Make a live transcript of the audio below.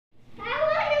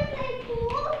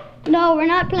No, we're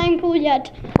not playing pool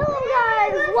yet. Hello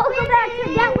guys, welcome back to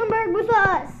Gatlinburg with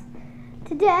us.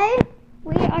 Today,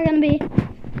 we are going to be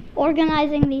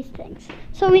organizing these things.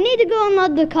 So we need to go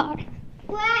unload the car.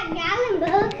 We're at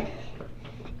Gatlinburg.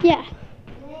 Yeah.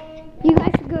 You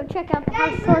guys should go check out the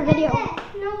house tour video.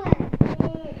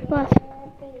 What?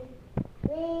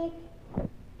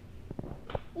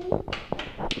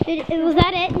 Was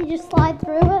that it? You just slide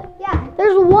through it? Yeah.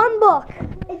 There's one book.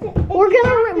 We're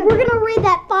gonna read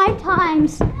that 5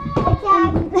 times.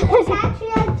 It's actually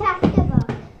a chapter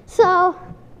book. So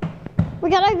we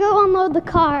gotta go unload the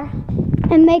car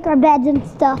and make our beds and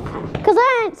stuff. Cause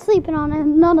I ain't sleeping on it,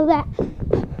 none of that.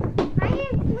 I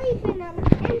am sleeping on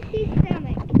an empty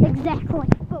stomach. Exactly.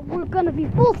 But we're gonna be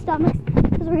full stomachs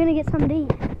because we're gonna get something to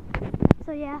eat.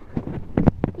 So yeah,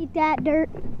 eat that dirt.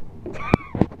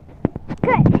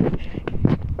 Okay,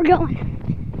 we're going.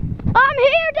 I'm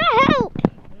here to help.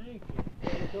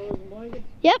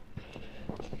 Yep.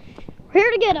 We're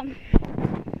here to get them.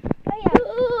 Oh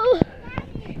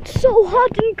yeah. It's so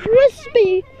hot and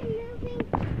crispy.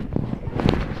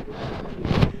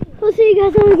 I'll see you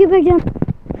guys when we get back down.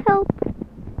 Help.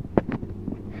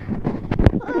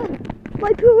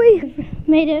 My pooey.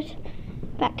 Made it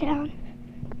back down.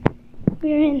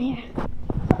 We're in here.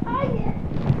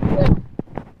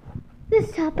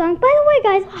 This top bunk. By the way,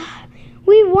 guys,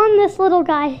 we won this little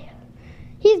guy.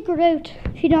 He's Groot,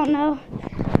 if you don't know.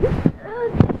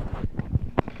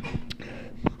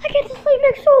 I get to sleep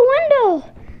next to a window.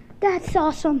 That's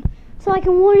awesome. So I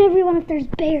can warn everyone if there's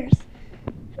bears.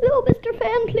 Hello, Mr.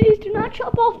 Fan, please do not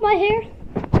chop off my hair.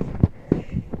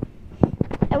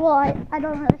 Well, I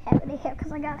don't really have any hair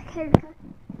because I got a haircut.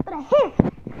 But a hair.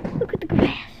 Look at the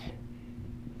grass.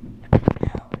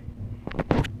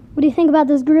 What do you think about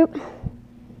this group?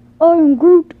 Oh,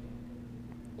 Groot.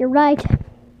 You're right.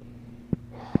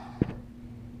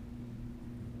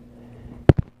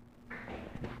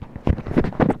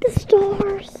 The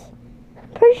stars.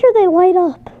 Pretty sure they light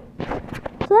up.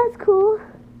 So that's cool.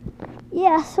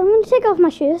 Yeah, so I'm going to take off my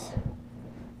shoes.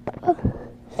 I'm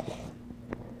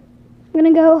going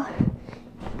to go.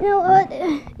 You know what?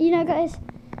 You know, guys,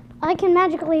 I can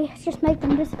magically just make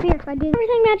them disappear if I do.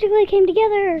 Everything magically came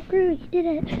together. Groot, you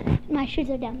did it. My shoes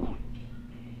are down there.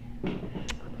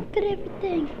 Look at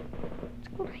everything. It's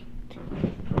great.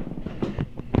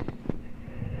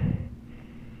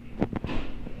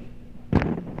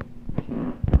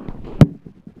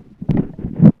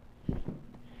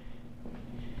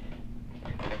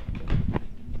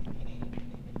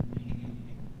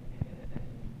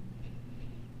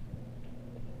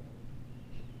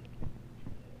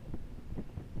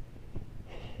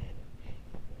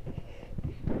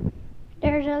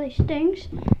 There's Ellie Stings.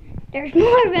 There's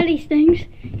more of Ellie Stings.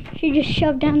 She just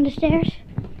shoved down the stairs.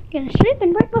 Gonna slip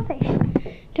and break my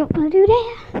face. Don't wanna do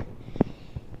that.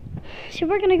 So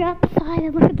we're gonna go outside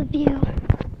and look at the view.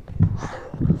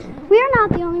 We are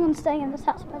not the only ones staying in this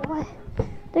house, by the way.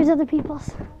 There's other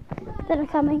peoples that are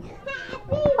coming.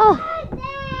 Oh,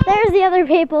 there's the other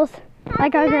peoples,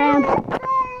 like our Graham.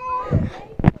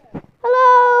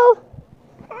 Hello.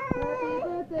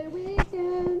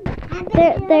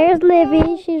 There's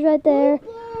Livy. She's right there.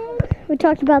 We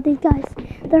talked about these guys.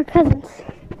 They're cousins.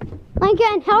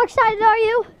 Lincoln, how excited are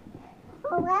you?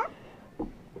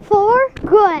 4?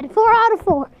 Good. 4 out of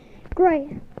 4.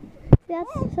 Great.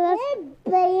 That's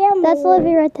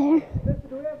Livy right there.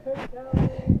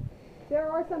 There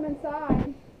are some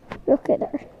inside. Look at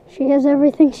her. She has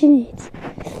everything she needs.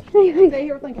 Stay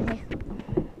here with Lincoln.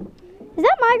 Is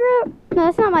that my group? No,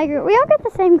 that's not my group. We all got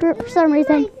the same group for some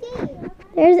reason.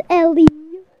 There's Ellie.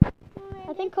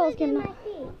 I think Cole's getting up.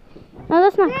 No,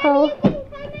 that's not Cole.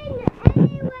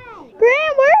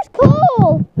 Graham, where's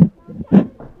Cole?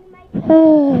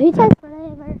 He takes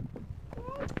forever.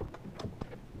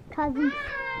 Cousins.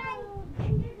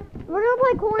 We're gonna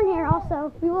play corn here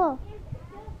also. We will.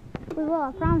 We will,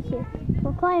 I promise you.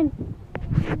 We're playing.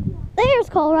 There's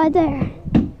Cole right there.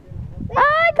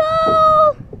 Hi,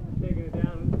 Cole!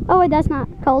 Oh wait, that's not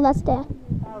Cole, that's Dad.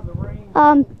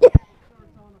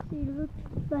 She looks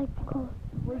like Cole.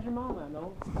 Where's your mom at,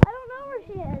 Noel? I don't know where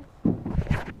she is.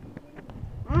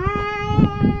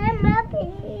 I'm up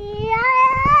here.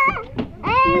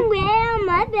 And where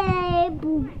my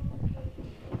baby?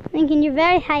 Lincoln, you're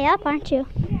very high up, aren't you?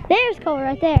 There's Cole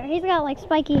right there. He's got like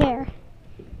spiky hair.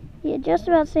 You just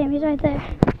about see him. He's right there.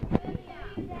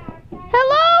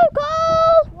 Hello,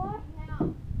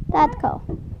 Cole! That's Cole.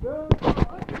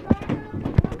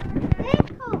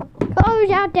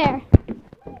 Cole's out there.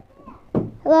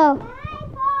 Hello.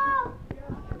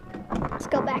 Let's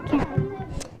go back here.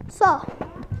 So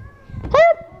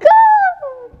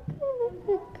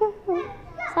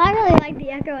I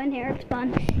in here. It's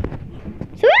fun.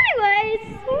 So anyways,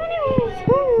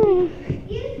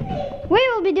 we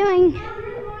will be doing,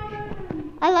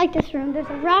 I like this room. There's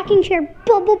a rocking chair,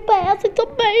 bubble bath. It's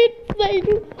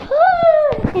amazing.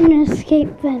 And an escape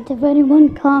vent if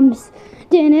anyone comes.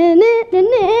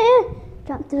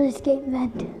 Jump to the escape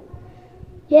vent.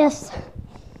 Yes.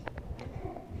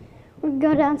 We'll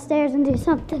go downstairs and do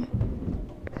something.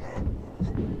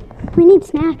 We need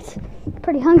snacks.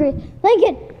 Pretty hungry.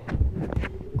 Lincoln!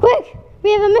 Quick!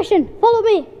 We have a mission. Follow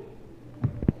me.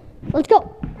 Let's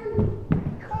go.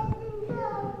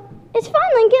 It's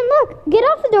fine, Lincoln. Look. Get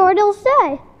off the door. It'll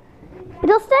stay.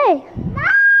 It'll stay. No!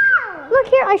 Look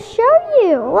here. I showed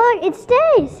you. Look. It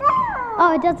stays.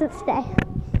 Oh, it doesn't stay.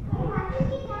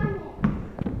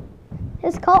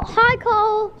 It's Cole. Hi,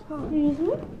 Cole.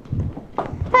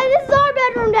 Hey, this is our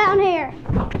bedroom down here.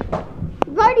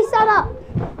 We've already set up.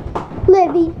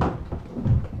 Livy.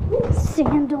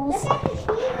 Sandals.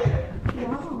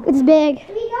 It's big.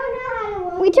 We don't know how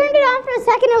to We turned it on for a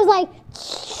second. It was like.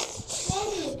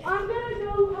 I'm gonna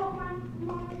go help my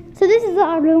mom. So this is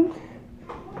our room.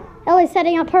 Ellie's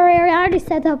setting up her area. I already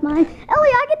set up mine. Ellie,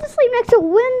 I get to sleep next to a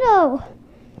window.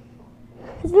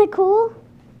 Isn't it cool?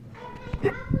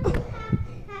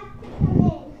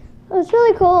 Oh, it's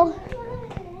really cool.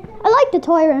 I like the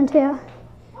toy room too.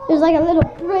 There's like a little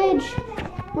bridge.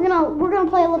 We're gonna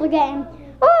play a little game.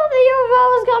 Oh, the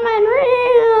UFO is coming!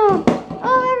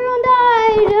 Oh, everyone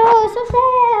died! Oh, so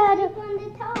sad. On the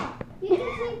top. You can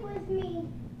sleep with me.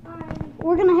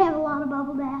 We're gonna have a lot of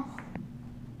bubble baths.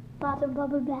 Lots of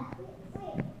bubble baths.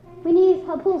 We need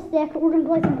a pool stick. We're gonna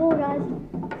play some pool, guys.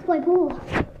 Let's play pool.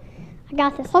 I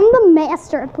got this. I'm the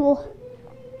master at pool.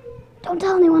 Don't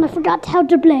tell anyone I forgot how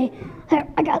to play. Here,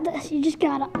 I got this. You just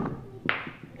gotta.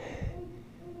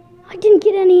 I didn't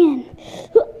get any in.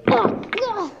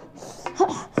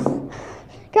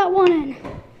 Got one in.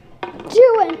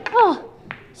 Two in. Oh.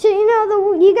 So you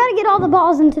know you gotta get all the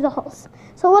balls into the holes.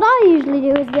 So what I usually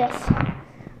do is this.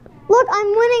 Look,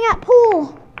 I'm winning at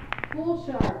pool. Pool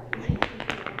shark.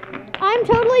 I'm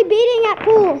totally beating at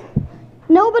pool.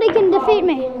 Nobody can defeat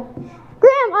me.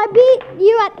 Graham, I beat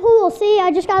you at pool. See,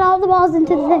 I just got all the balls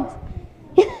into the things.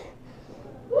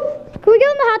 Can we go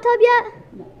in the hot tub yet?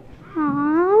 I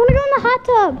want to go in the hot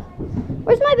tub.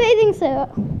 Where's my bathing suit?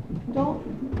 Don't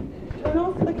turn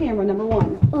off the camera, number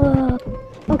one.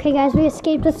 Okay, guys, we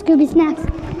escaped with Scooby Snacks,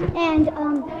 and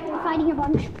we're fighting a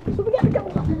bunch, so we gotta go.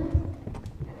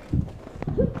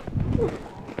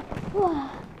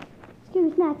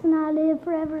 Scooby Snacks and I live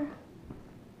forever.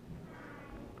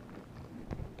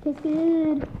 Tastes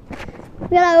good. We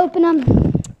gotta open them.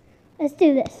 Let's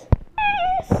do this.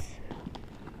 Yes.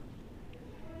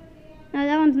 No,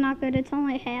 that one's not good. It's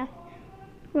only half.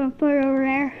 We're gonna put it over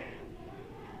there.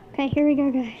 Okay, here we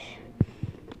go, guys.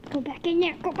 Go back in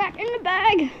there. Go back in the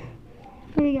bag.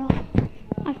 Here we go.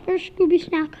 My first Scooby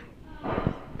snack.